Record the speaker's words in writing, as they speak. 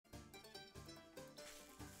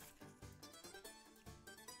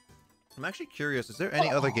I'm actually curious, is there any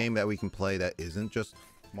other game that we can play that isn't just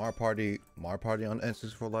Mario Party on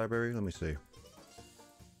N64 library? Let me see.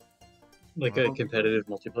 Like a competitive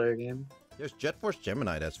multiplayer game? There's Jet Force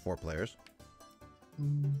Gemini that's 4 players.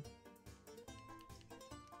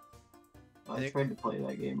 I tried to play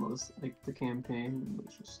that game. It was like the campaign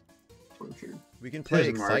was just torture. We can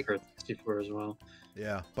play Mario Kart 64 as well.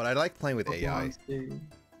 Yeah, but I like playing with AI.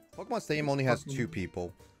 Pokemon Stadium only has 2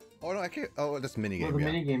 people. Oh no, I can't. Oh, that's minigame. Well, the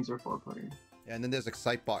minigames are 4 player. Yeah, and then there's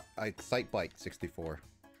Excitebike 64.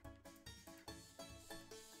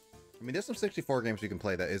 I mean, there's some 64 games you can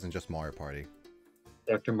play that isn't just Mario Party.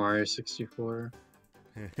 Dr. Mario 64.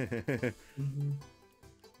 There's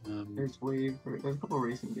a couple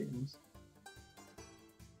racing games.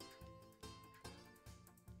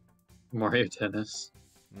 Mario Tennis.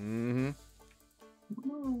 And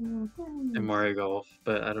Mario Golf,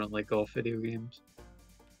 but I don't like golf video games.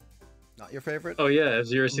 Not your favorite? Oh yeah,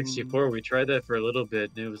 F-Zero 64. We tried that for a little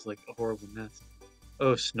bit, and it was like a horrible mess.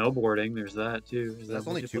 Oh, snowboarding. There's that too. That's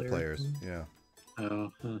only 2 players. Yeah.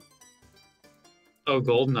 Oh. Oh,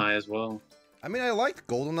 GoldenEye as well. I mean, I liked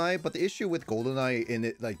GoldenEye, but the issue with GoldenEye in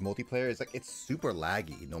it, like multiplayer, is like it's super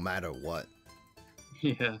laggy no matter what.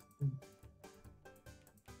 Yeah.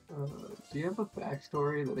 Do you have a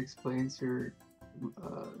backstory that explains your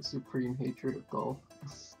supreme hatred of golf?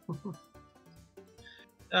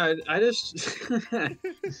 I just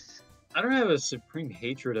I don't have a supreme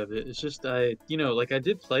hatred of it. It's just I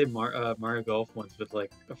did play Mario Golf once with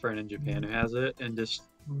like a friend in Japan who has it, and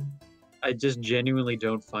I just genuinely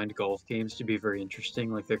don't find golf games to be very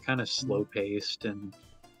interesting. Like they're kind of slow paced and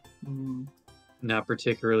not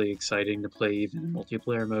particularly exciting to play even in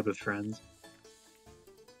multiplayer mode with friends.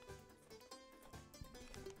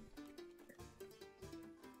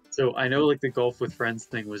 So I know like the golf with friends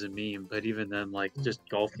thing was a meme, but even then, like just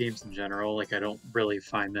golf games in general, like I don't really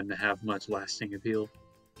find them to have much lasting appeal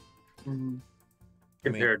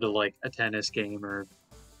compared to like a tennis game or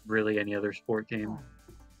really any other sport game.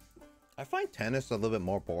 I find tennis a little bit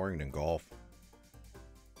more boring than golf.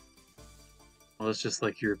 Well, it's just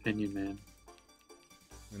like your opinion, man.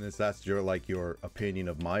 And that's your opinion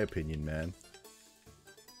of my opinion, man.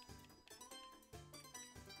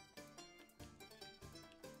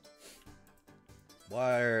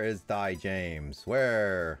 Where is thy James?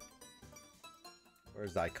 Where's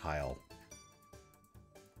thy Kyle?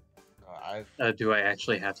 Do I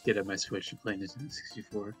actually have to get up my Switch to play Nintendo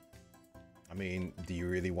 64? I mean, do you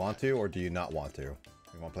really want to, or do you not want to? You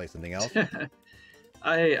want to play something else?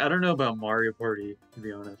 I don't know about Mario Party, to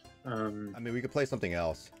be honest. I mean, we could play something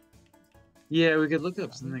else. Yeah, we could look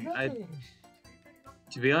up something.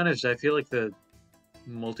 To be honest, I feel like the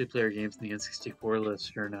multiplayer games in the N64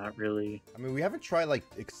 list are not really... I mean, we haven't tried like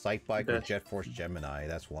Excitebike or Jet Force Gemini.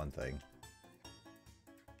 That's one thing.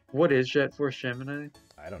 What is Jet Force Gemini?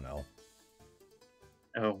 I don't know.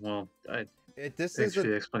 Oh, well, this thanks for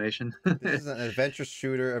the explanation. This is an adventure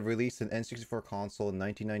shooter released in N64 console in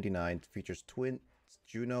 1999. It features twins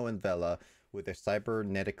Juno and Vela with their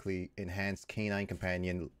cybernetically enhanced canine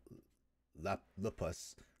companion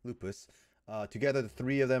Lupus. Together, the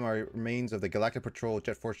 3 of them are remains of the Galactic Patrol,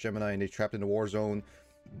 Jet Force Gemini, and they're trapped in a war zone.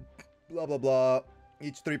 Blah blah blah.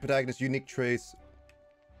 Each 3 protagonists' unique traits.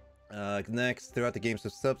 Next, throughout the game's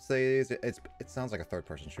subsaves, it sounds like a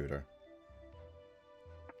third-person shooter.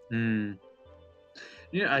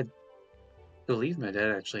 Yeah, I believe my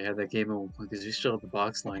dad actually had that game at one point because we still had the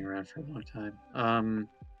box lying around for a long time.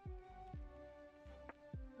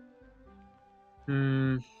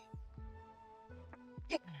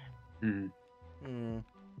 Oh,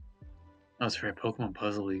 that's right. Pokemon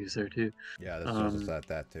Puzzle League is there too. Yeah, that's just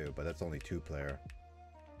that too, but that's only 2 player.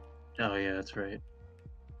 Oh yeah, that's right.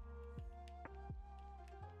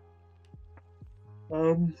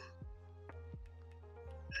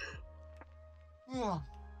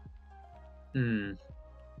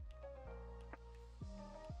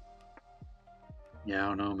 Yeah, I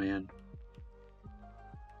don't know, man.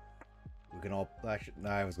 We can all actually.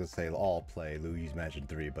 I was gonna say all play Luigi's Mansion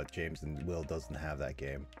 3, but James and Will doesn't have that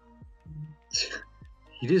game.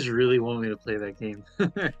 You just really want me to play that game.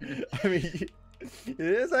 I mean, it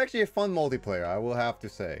is actually a fun multiplayer. I will have to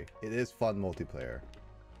say, it is fun multiplayer.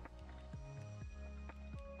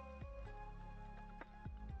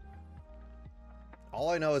 All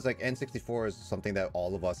I know is like N64 is something that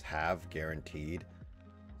all of us have guaranteed.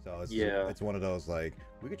 So it's, it's one of those like,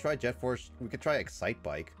 we could try Jet Force, we could try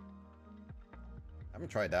Excitebike. I haven't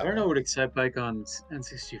tried that. I don't know what Excitebike on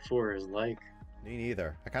N64 is like. Me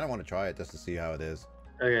neither. I kind of want to try it just to see how it is.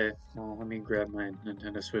 Okay, well, let me grab my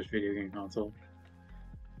Nintendo Switch video game console.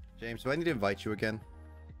 James, do I need to invite you again?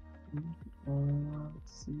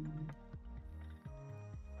 Let's see.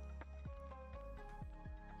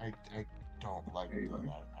 I don't like There you that.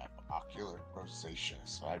 are. I have ocular rosacea,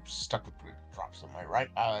 so I'm stuck with drops in my right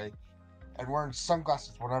eye and wearing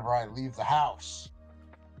sunglasses whenever I leave the house.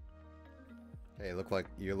 Hey,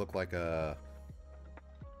 you look like a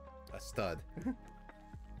stud.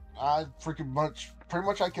 Pretty much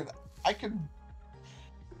I can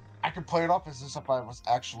play it off as if I was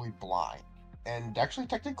actually blind. And actually,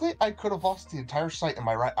 technically, I could have lost the entire sight in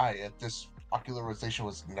my right eye if this ocular rosacea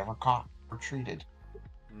was never caught or treated.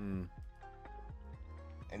 Hmm.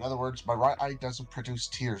 In other words, my right eye doesn't produce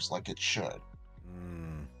tears like it should.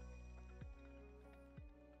 Hmm.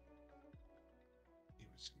 It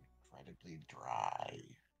was incredibly dry.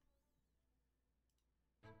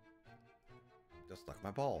 Just like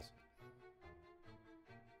my balls.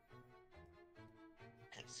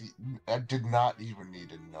 Okay, see, I did not even need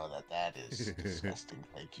to know that. That is disgusting.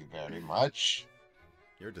 Thank you very much.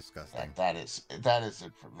 You're disgusting. That is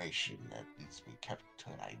information that needs to be kept to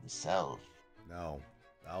myself. No,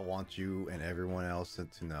 I want you and everyone else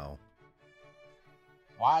to know.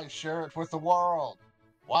 Why share it with the world?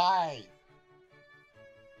 Why?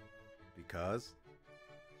 Because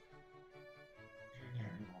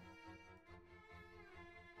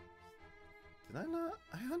did I not?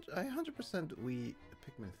 I 100% we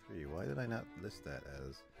Pikmin 3. Why did I not list that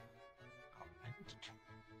as? Oh, I need to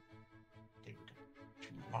take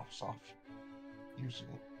the mouse off using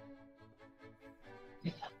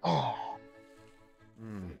it. Oh.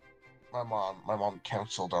 Hmm. My mom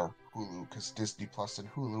canceled our Hulu because Disney Plus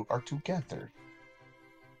and Hulu are together.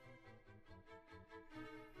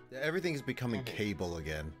 Yeah, everything is becoming cable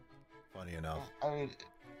again. Funny enough. I mean,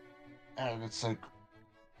 and it's like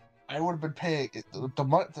I would have been paying the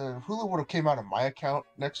Hulu would have came out of my account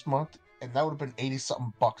next month, and that would have been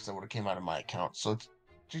 80-something bucks that would have came out of my account. So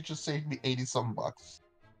she just saved me 80-something bucks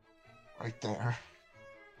right there.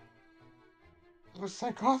 It was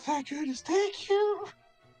like, oh, thank goodness, thank you.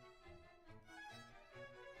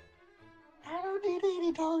 I don't need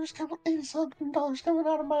 $80 coming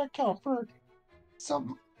out of my account for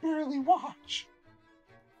some barely watch.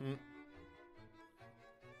 Hmm.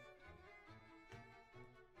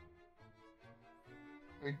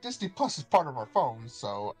 I mean, Disney Plus is part of our phone,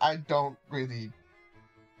 so I don't really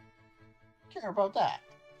care about that.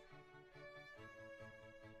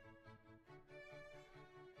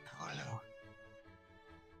 Hello.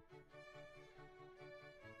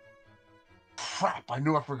 Crap, I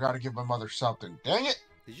knew I forgot to give my mother something. Dang it!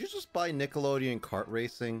 Did you just buy Nickelodeon Kart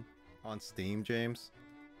Racing on Steam, James?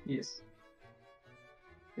 Yes.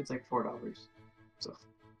 It's like $4. So.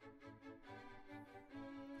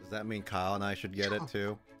 Does that mean Kyle and I should get it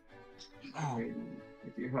too? I mean,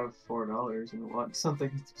 if you have $4 and want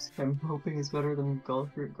something, I'm hoping it's better than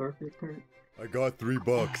Garfield Kart. I got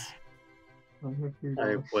 $3. I have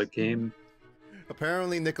Alright, what game?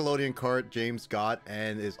 Apparently, Nickelodeon Kart James got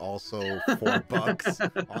and is also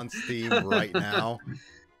 $4 on Steam right now.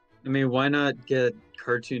 I mean, why not get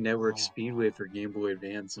Cartoon Network Speedway for Game Boy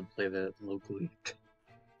Advance and play that locally?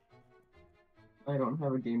 I don't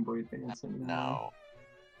have a Game Boy Advance anymore. No.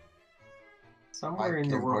 Somewhere My in the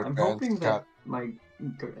Game Boy world, I'm Advance hoping that got- my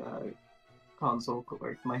console,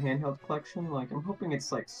 like my handheld collection, like I'm hoping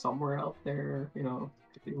it's like somewhere out there, you know,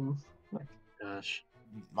 like. Gosh.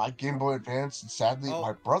 My Game Boy Advance, and sadly, Oh.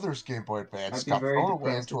 my brother's Game Boy Advance I'd be got very thrown away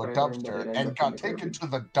depressed into a if I learned that dumpster it ended and up in got the taken garbage. to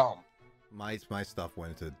the dump. My stuff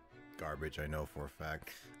went into garbage. I know for a fact.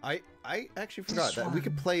 I actually forgot that we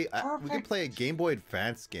could play a Game Boy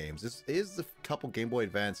Advance games. This is a couple Game Boy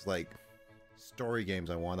Advance like story games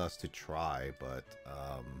I want us to try, but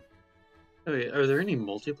Wait, are there any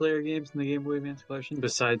multiplayer games in the Game Boy Advance collection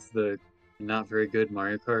besides the not very good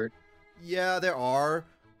Mario Kart? yeah, there are.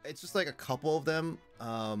 It's just like a couple of them.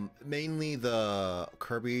 Mainly the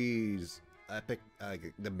Kirby's Epic,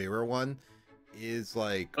 the Mirror one, is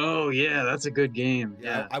like. Oh yeah, that's a good game.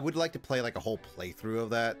 Yeah. I would like to play like a whole playthrough of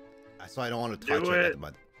that, so I don't want to touch Do it. it. At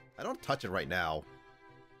the I don't touch it right now.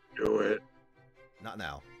 Do it. Not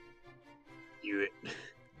now. Do it.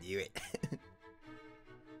 Do it.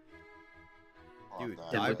 Dude,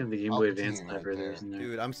 Yeah, look at the Game Boy Advance library. Right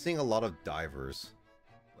Dude, I'm seeing a lot of divers.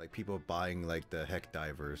 Like people buying like the heck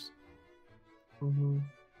divers. Mm-hmm.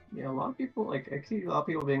 Yeah, a lot of people I see a lot of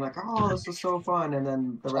people being like, "Oh, this is so fun," and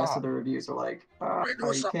then the rest of the reviews are like, "Ah,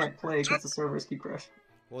 I can't play because the servers keep crashing."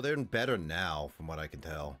 Well, they're better now, from what I can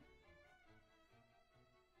tell.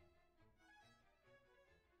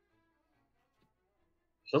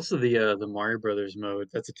 Also, the Mario Brothers mode.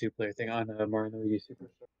 That's a two-player thing on Mario U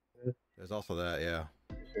Superstar. There's also that, yeah.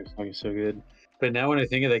 It's so good. But now when I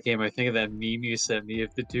think of that game, I think of that meme you sent me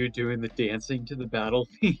of the dude doing the dancing to the battle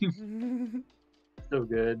theme. So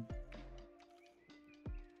good.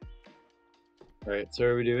 Alright, so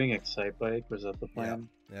are we doing Excitebike? Was that the plan?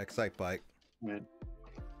 Yeah, Excitebike. Right.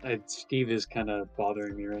 Steve is kind of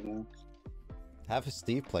bothering me right now. Have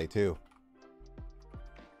Steve play too.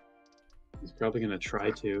 He's probably gonna try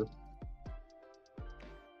to.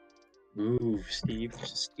 Move, Steve.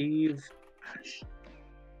 Steve. Gosh.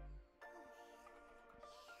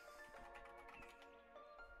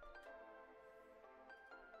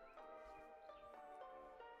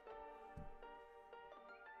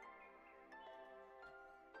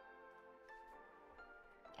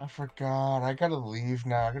 I forgot. I gotta leave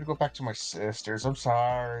now. I gotta go back to my sisters. I'm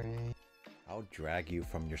sorry. I'll drag you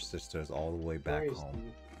from your sisters all the way back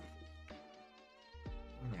home.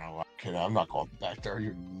 No, kid, I'm not going back there. Are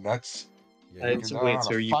you nuts? Yeah, Wait, so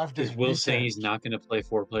is Will saying weekend. he's not going to play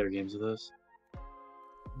 4-player games with us?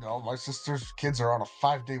 No, my sister's kids are on a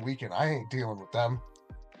 5-day weekend. I ain't dealing with them.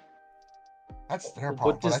 That's their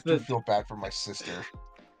problem, but I do feel bad for my sister.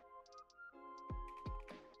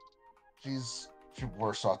 She's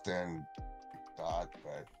worse off than God,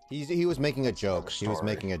 but he was making a joke. He was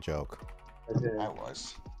making a joke. I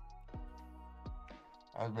was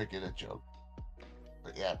making a joke.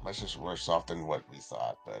 But yeah, my sister's worse off than what we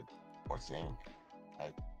thought, but poor thing. I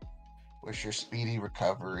wish her speedy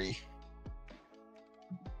recovery.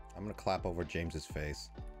 I'm gonna clap over James's face.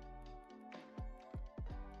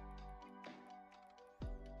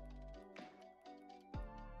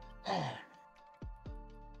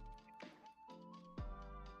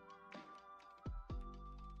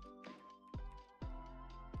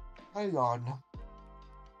 I yawn.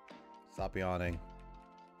 Stop yawning.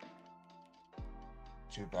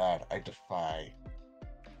 Too bad. I defy.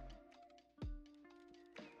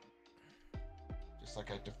 Just like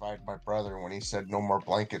I defied my brother when he said no more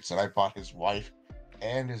blankets, and I bought his wife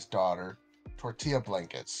and his daughter tortilla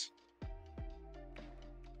blankets.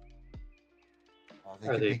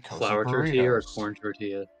 Are they flour tortilla or corn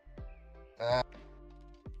tortilla? I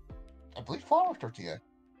believe flour tortilla.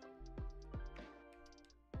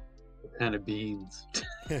 What kind of beans?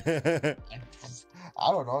 I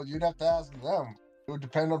don't know. You'd have to ask them. It would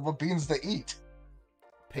depend on what beans they eat.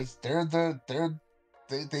 Because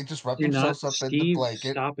they just wrap themselves up in the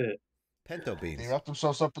blanket. Stop it. Pinto beans. They wrap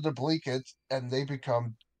themselves up in their blankets and they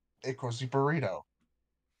become a cozy burrito.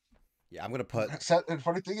 Yeah, I'm gonna put. And the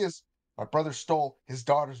funny thing is, my brother stole his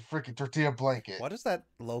daughter's freaking tortilla blanket. Why does that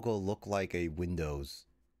logo look like a Windows?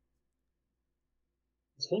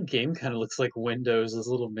 This whole game kind of looks like Windows, this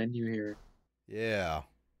little menu here. Yeah.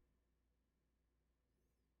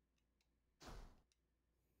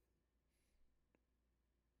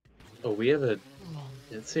 Oh, we have a...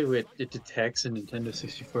 Let's say it detects a Nintendo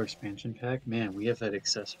 64 expansion pack. Man, we have that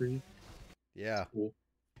accessory. Yeah. Cool.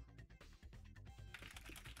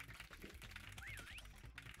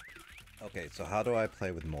 Okay, so how do I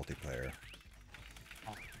play with multiplayer?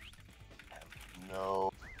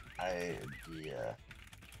 No idea.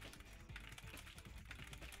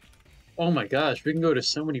 Oh my gosh, we can go to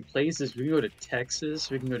so many places. We can go to Texas.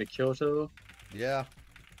 We can go to Kyoto. Yeah.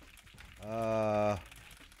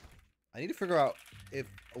 I need to figure out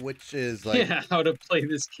which is like. Yeah, how to play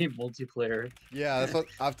this game multiplayer. Yeah, that's what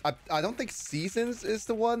I don't think Seasons is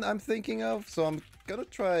the one I'm thinking of, so I'm gonna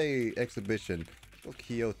try Exhibition. Go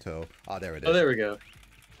Kyoto. Ah, there it is. Oh, there we go.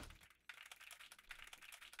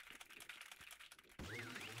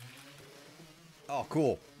 Oh,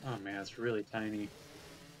 cool. Oh man, it's really tiny.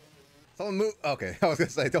 Someone move. Okay, I was gonna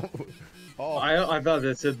say don't. Oh, I thought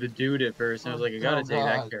that said the dude at first, and I was like, I gotta take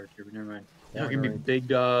that character, but never mind. Now it can be Big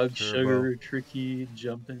Dog, Sugar, Tricky,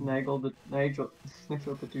 Jumping. Nigel the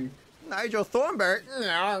dude. Nigel Thornberg.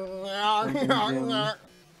 Alright,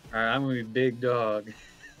 I'm gonna be Big Dog.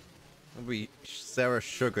 I'll be Sarah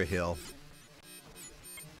Sugarhill.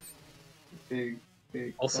 Big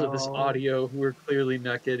Also, dog. this audio, we're clearly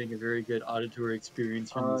not getting a very good auditory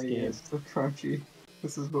experience from this game. Yes, the crunchy.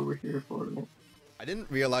 This is what we're here for. Man. I didn't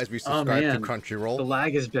realize we subscribed to Crunchyroll. The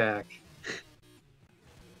lag is back.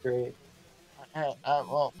 Great.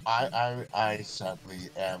 Well, I sadly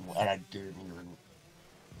am, and I didn't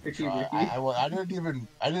even try. I didn't even.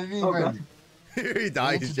 Oh, God. He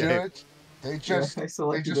died. To do it. They just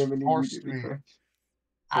forced me.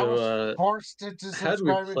 I was forced to subscribe. How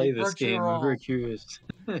do we play this game? I'm very curious.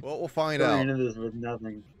 Well, we'll find out. Into this with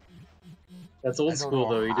nothing. That's old school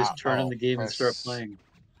though. You just turn on the game and start playing.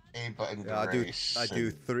 A button. Yeah,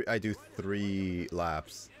 I do three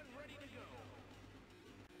laps.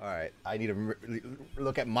 All right, I need to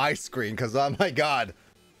look at my screen because oh my god.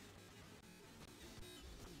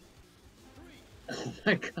 Oh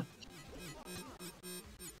my god.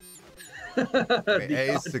 Okay, The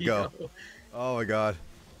A is to go. audio. Oh my god.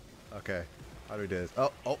 Okay. How do we do this?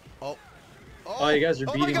 Oh. Oh, you guys are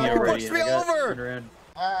oh beating my me god, you already. pushed me I got over! turned around.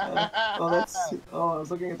 Oh, that's. Oh, I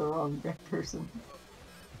was looking at the wrong person.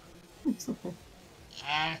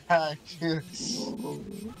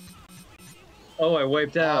 Oh, I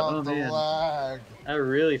wiped out. Oh the man, lag. I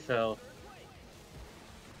really fell.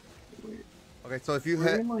 Wait, Okay, so if you we're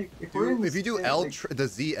hit, in like if we're in if you do stand, L, like, the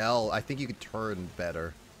ZL, I think you could turn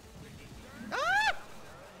better.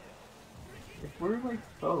 if we're like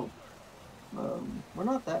we're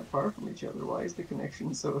not that far from each other. Why is the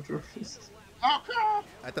connection so atrocious? Oh, crap.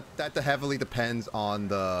 That heavily depends on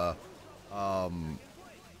the,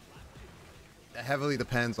 it heavily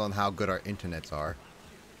depends on how good our internets are.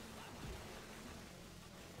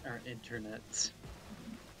 Our internet.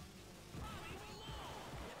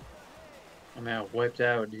 I'm out, wiped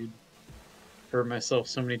out, dude. Hurt myself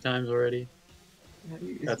so many times already.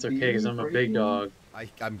 That's okay, because I'm a big dog.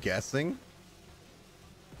 I'm guessing.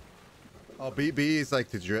 Oh, B is like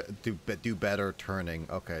to do better turning.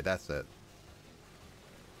 Okay, that's it.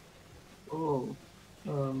 Oh,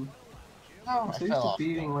 Oh, I'm I so used fell to off.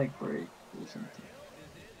 beating like break or something.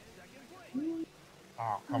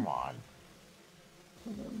 Oh, come on.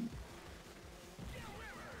 Um,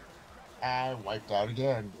 I wiped out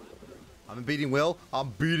again. I'm beating Will. I'm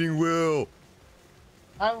beating Will.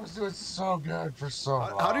 I was doing so good for so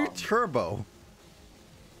long. How do you turbo?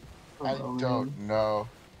 I don't know.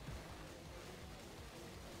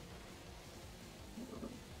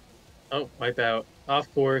 Oh, wipe out.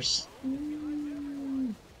 Off course. Well,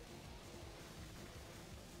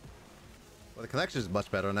 the connection is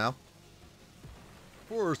much better now.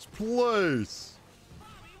 First place.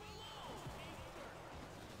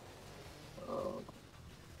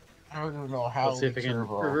 I don't even know how Let's see if I can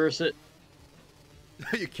reverse it.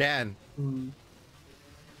 You can.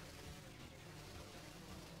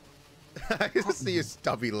 I can see your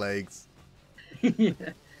stubby legs. Yeah.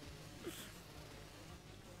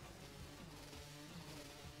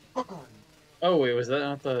 Oh wait, was that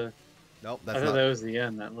not the? Nope, I that's thought not. that was the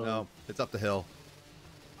end. That little. No, it's up the hill.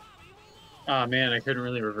 Ah man, I couldn't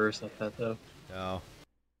really reverse like that though. No.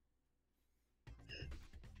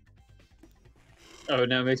 Oh,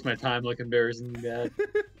 now it makes my time look embarrassingly bad.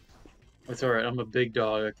 That's alright, I'm a big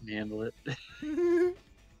dog, I can handle it.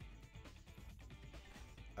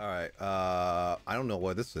 Alright, I don't know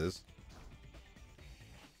what this is.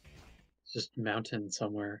 It's just mountains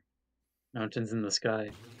somewhere. Mountains in the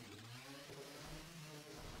sky.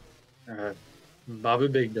 Alright. Bobby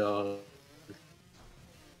Big Dog.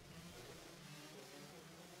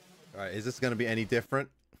 Alright, is this gonna be any different?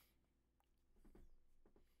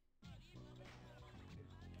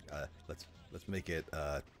 Let's make it,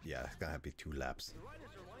 yeah, it's gonna have to be 2 laps.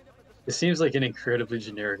 It seems like an incredibly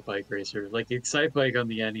generic bike racer. Like Excitebike on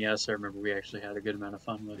the NES, I remember we actually had a good amount of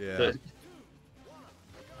fun with. Yeah. But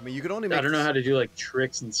I mean, you can only make I don't know how to do like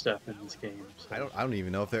tricks and stuff in this game. So. I don't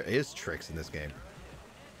even know if there is tricks in this game.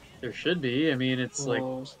 There should be. I mean, it's like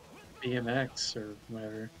Oh. BMX or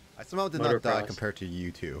whatever. I somehow did not die Motocross. compared to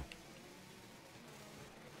you two.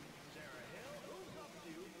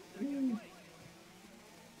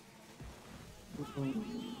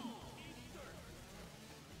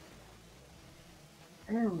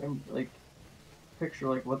 I don't remember, like, picture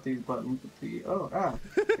like what these buttons would be. Oh,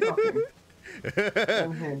 get off me.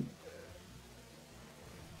 Unhinged.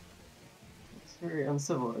 It's very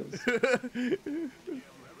uncivilized.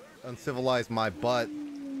 Uncivilized my butt.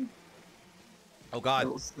 Oh god.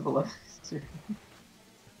 Little civilized.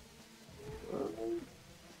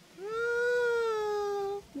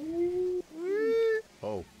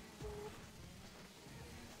 Oh.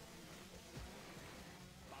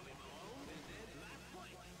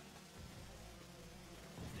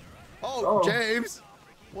 Oh, Oh. James!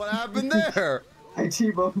 What happened there? I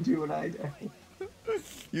T-boned you and I died.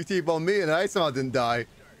 You T-boned me and I somehow didn't die.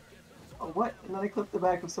 Oh, what? And then I clipped the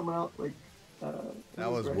back of someone else, like,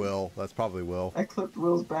 That was right. Will. That's probably Will. I clipped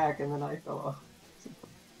Will's back and then I fell off.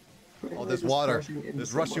 Oh, there's water.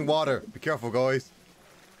 There's rushing water. Be careful, guys.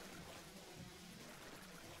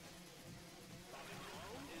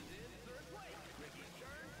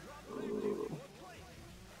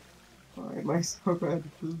 Why am I so bad at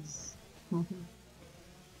this?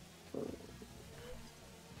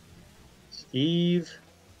 Steve.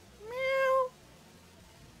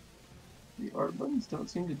 The art buttons don't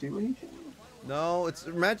seem to do anything. No, it's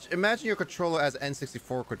imagine your controller as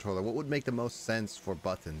N64 controller. What would make the most sense for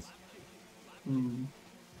buttons? Hmm.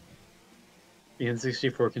 The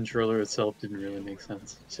N64 controller itself didn't really make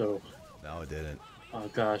sense. So, No, it didn't. oh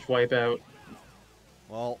gosh, wipe out.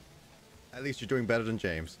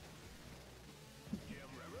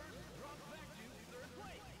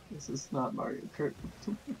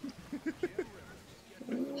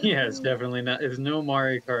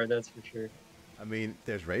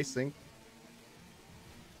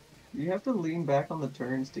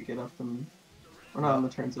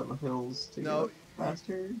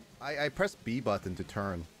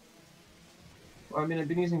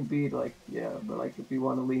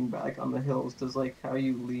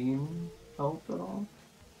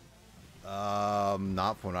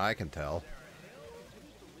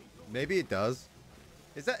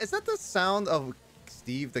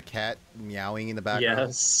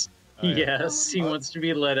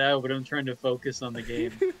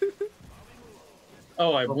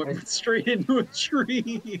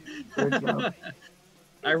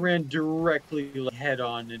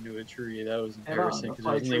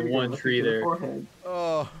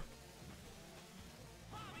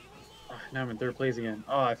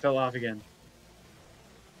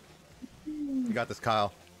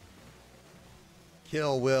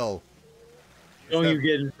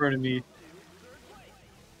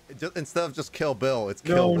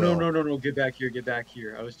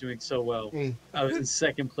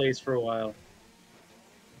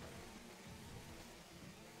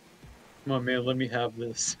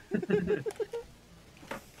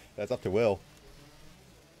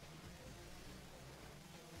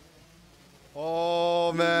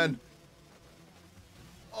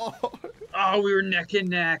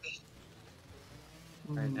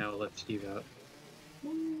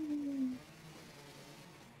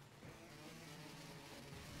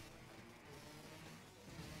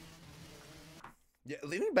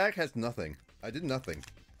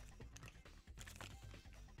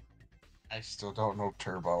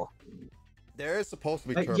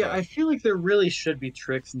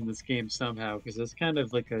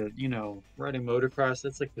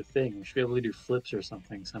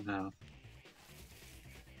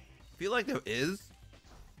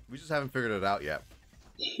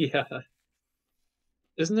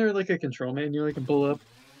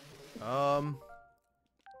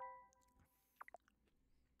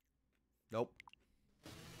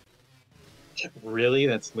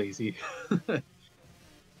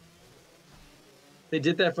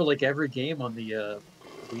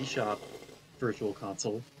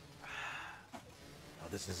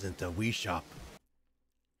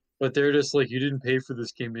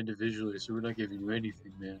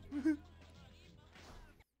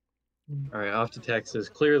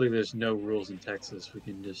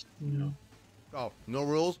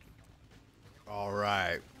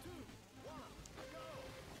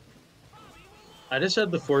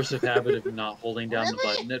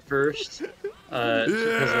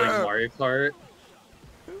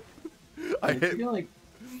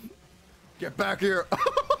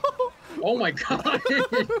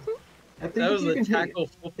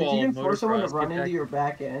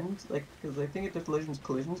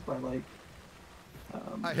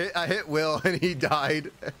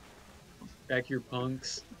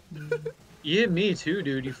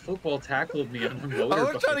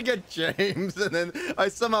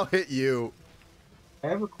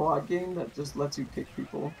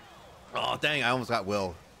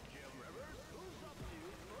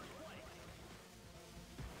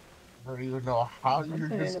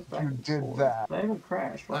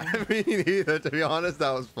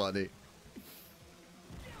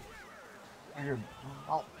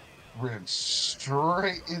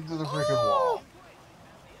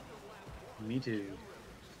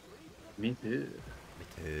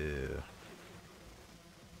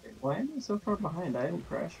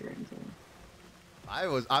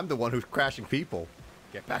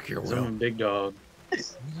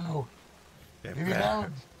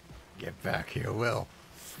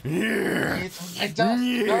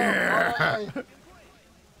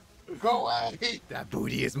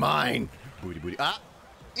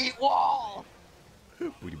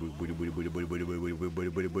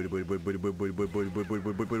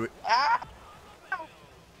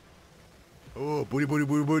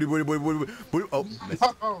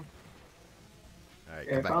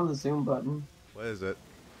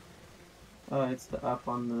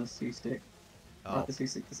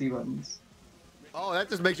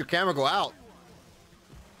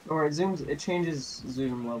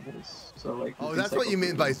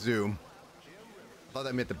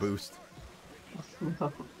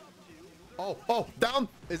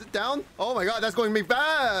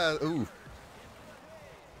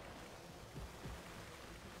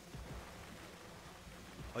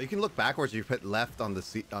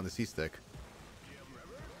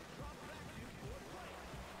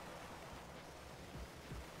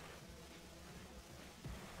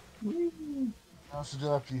 Whee! I also do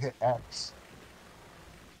that if you hit X.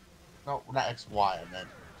 No, not X, Y, I meant.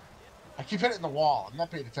 I keep hitting the wall. I'm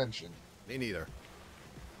not paying attention. Me neither.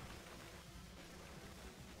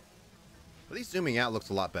 At least zooming out looks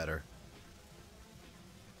a lot better.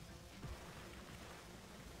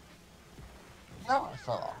 No, I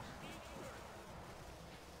fell off.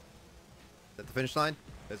 Is that the finish line?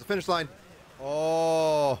 There's the finish line.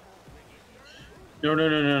 Oh. No, no,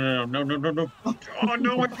 no, no, no, no, no, no, no. Oh,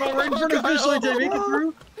 no, I fell right in front of the finish line. Did I make it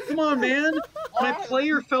through? Come on, man. My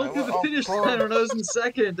player fell through the finish line when I was in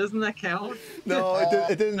second. Doesn't that count? No,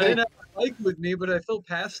 it didn't. I didn't have a bike with me, but I fell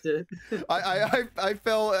past it. I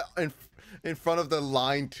fell in front of the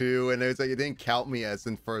line too, and it was like it didn't count me as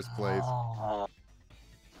in first place.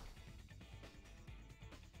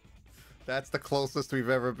 That's the closest we've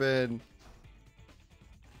ever been.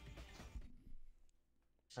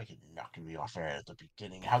 Freaking knocking me off air at the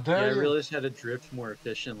beginning. How dare Yeah, I you? realized how to drift more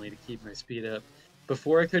efficiently to keep my speed up.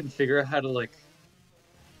 Before I couldn't figure out how to like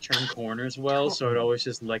turn corners well, so I'd always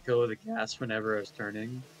just let go of the gas whenever I was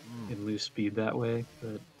turning and lose speed that way.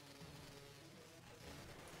 But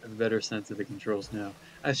I have a better sense of the controls now.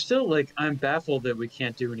 I still like. I'm baffled that we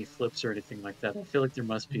can't do any flips or anything like that. I feel like there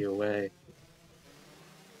must be a way.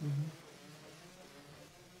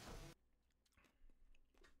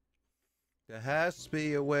 There has to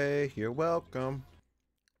be a way. You're welcome.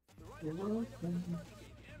 You're welcome.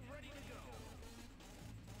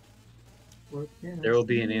 There will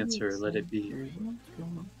be an answer. Let it be. Are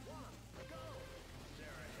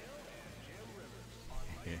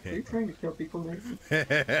you trying to kill people, Nick?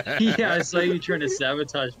 Yeah, I saw you trying to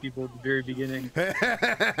sabotage people at the very beginning.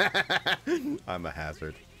 I'm a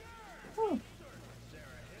hazard. Oh.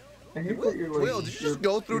 I hate that you're like. Will, did you just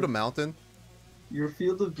go through the mountain? Your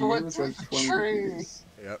field of view is like 20 degrees.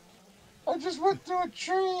 Yep. I just went through a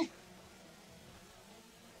tree.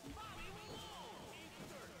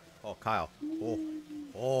 Oh, Kyle. Oh.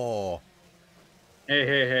 Oh. Hey,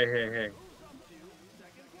 hey, hey, hey, hey.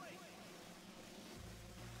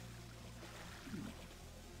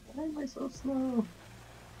 Why am I so slow?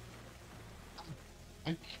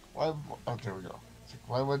 Why? Oh, there we go. It's like,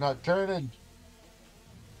 why am I not turning?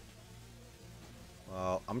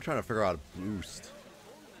 Well, I'm trying to figure out a boost.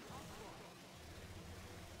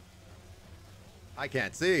 I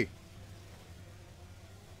can't see.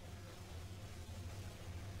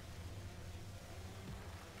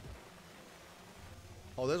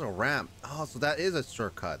 Oh, there's a ramp. Oh, so that is a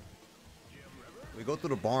shortcut. We go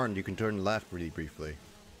through the barn, you can turn left really briefly.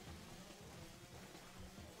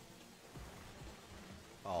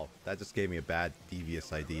 Oh, that just gave me a bad,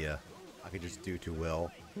 devious idea. I could just do to Will.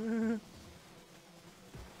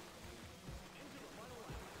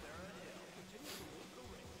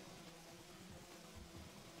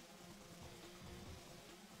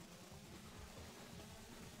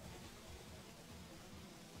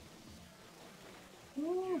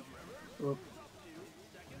 Oh.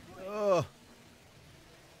 Oh.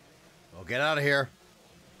 Well, get out of here.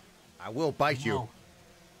 I will bite you. No.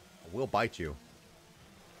 I will bite you.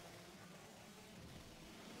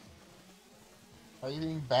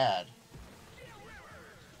 Fighting bad.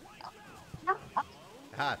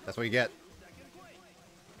 Ha, that's what you get.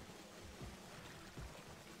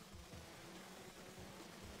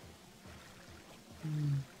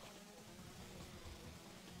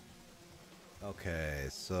 Okay,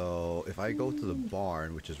 so if I go to the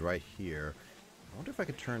barn, which is right here, I wonder if I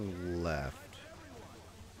could turn left.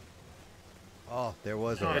 Oh, there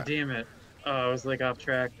was a Oh, damn it. Oh, I was like off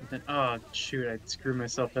track. And then, oh, shoot, I screwed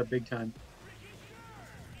myself up big time.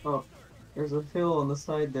 Oh, there's a hill on the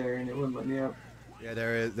side there, and it wouldn't let me up. Yeah,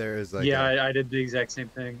 there is like Yeah, I did the exact same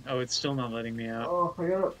thing. Oh, it's still not letting me out. Oh, I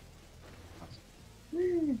got up.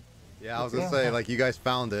 Whee! yeah, I was gonna say, like, you guys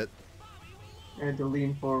found it. I had to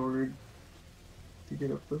lean forward to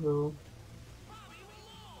get up the hill.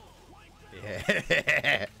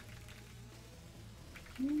 Yeah.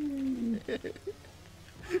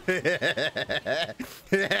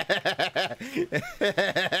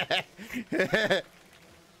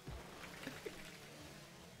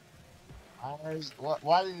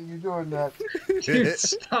 Why are you doing that? Dude,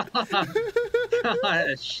 stop.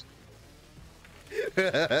 Gosh.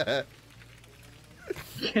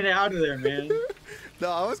 Get out of there, man. No,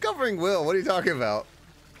 I was covering Will. What are you talking about?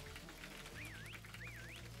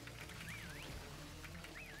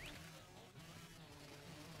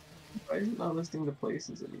 Why is it not listing the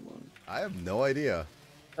places anymore? I have no idea.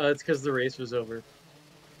 It's because the race was over.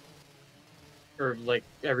 Or, like,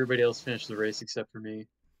 everybody else finished the race except for me.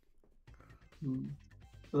 Hmm.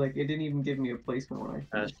 Like it didn't even give me a placement when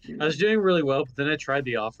I I finished. I was doing really well, but then I tried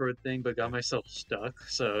the off-road thing, but got myself stuck.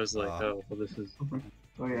 So I was like, Ah. oh, well, this is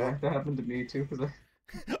Oh yeah, that happened to me too. Cause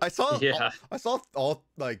I saw Yeah. I saw all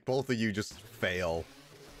like both of you just fail.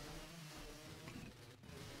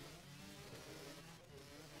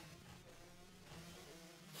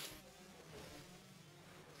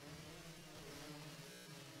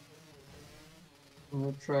 I'm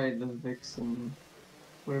gonna try the Vixen,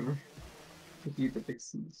 whatever. To beat the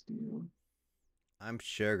Vixen steel. I'm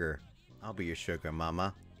sugar. I'll be your sugar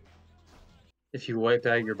mama. If you wipe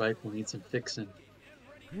out your bike, we'll need some fixing.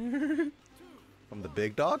 From the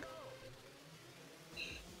big dog?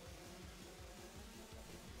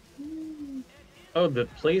 Oh, the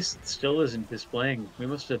place still isn't displaying. We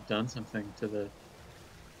must have done something to the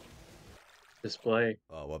display.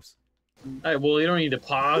 Oh, whoops. Alright, well, you don't need to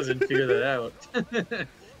pause and figure that out.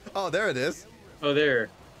 Oh, there it is. Oh, there.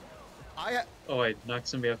 I Oh, I knocked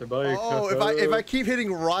somebody off their bike. Oh, if I keep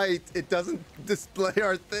hitting right, it doesn't display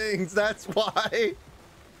our things. That's why.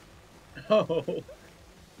 Oh.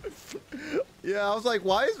 Yeah, I was like,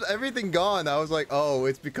 why is everything gone? I was like, oh,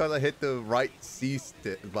 it's because I hit the right C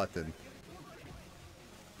button.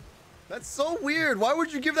 That's so weird. Why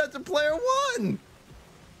would you give that to player one?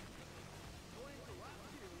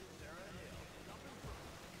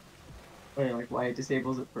 Oh yeah, like why it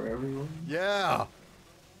disables it for everyone. Yeah.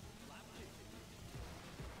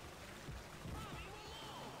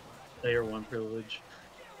 Player one privilege.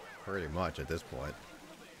 Pretty much at this point.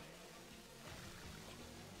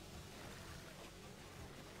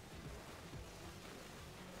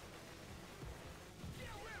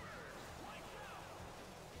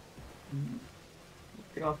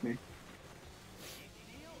 Get off me.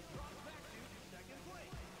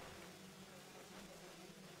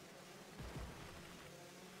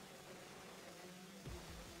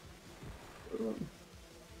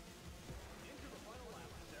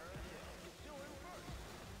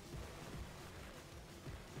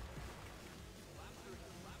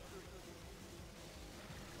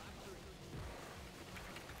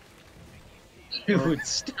 Dude,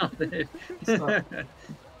 stop it. Stop.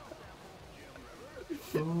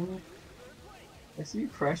 Oh, I see you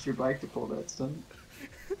crashed your bike to pull that stunt.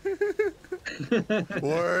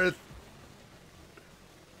 Worth.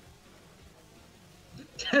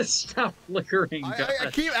 Just stop flickering. I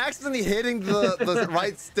keep accidentally hitting the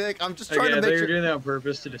right stick. I'm just trying Okay, to I thought make you sure. were doing that on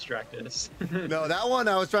purpose to distract us. No, that one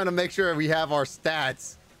I was trying to make sure we have our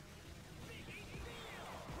stats.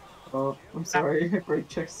 Oh, I'm sorry. Brake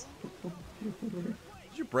checks. Did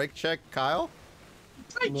you brake check, Kyle?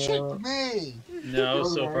 They No. checked me. No, I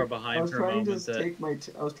was so I far was behind for a trying moment to that take my.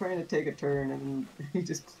 I was trying to take a turn and he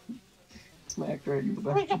just smacked right in the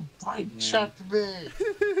back. They checked me.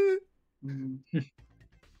 Mhm.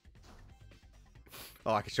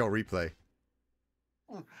 Oh, I can show replay.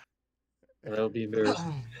 that would be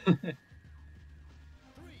embarrassing.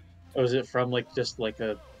 Oh, is it from like just like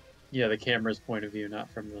a, yeah, the camera's point of view,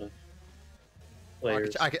 not from the Oh,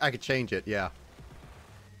 players? I could change it, yeah.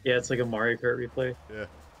 Yeah, it's like a Mario Kart replay. Yeah.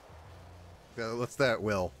 Let's start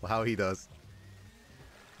Will, how he does.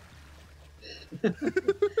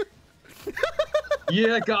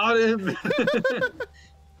 Yeah, got him.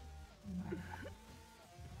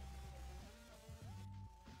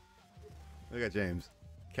 Look at James,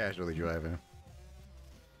 casually driving.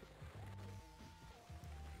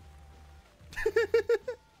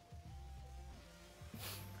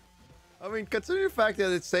 I mean, considering the fact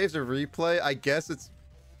that it saves a replay, I guess it's...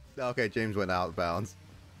 Okay, James went out of bounds.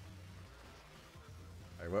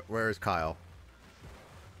 Alright, where is Kyle?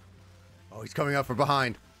 Oh, he's coming up from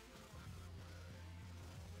behind.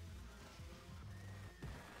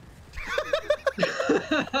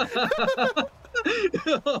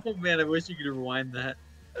 Oh man, I wish you could rewind that.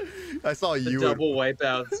 I saw The you. double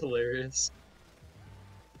wipeout is hilarious.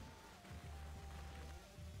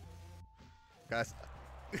 Guys,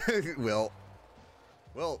 Will,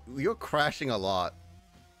 you're crashing a lot.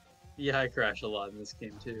 Yeah, I crash a lot in this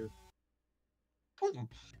game too.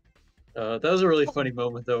 That was a really funny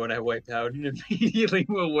moment though when I wiped out and immediately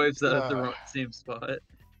Will wipes out at the same spot.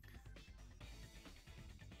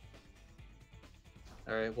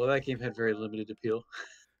 Alright, well that game had very limited appeal.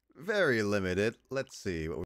 Very limited. Let's see what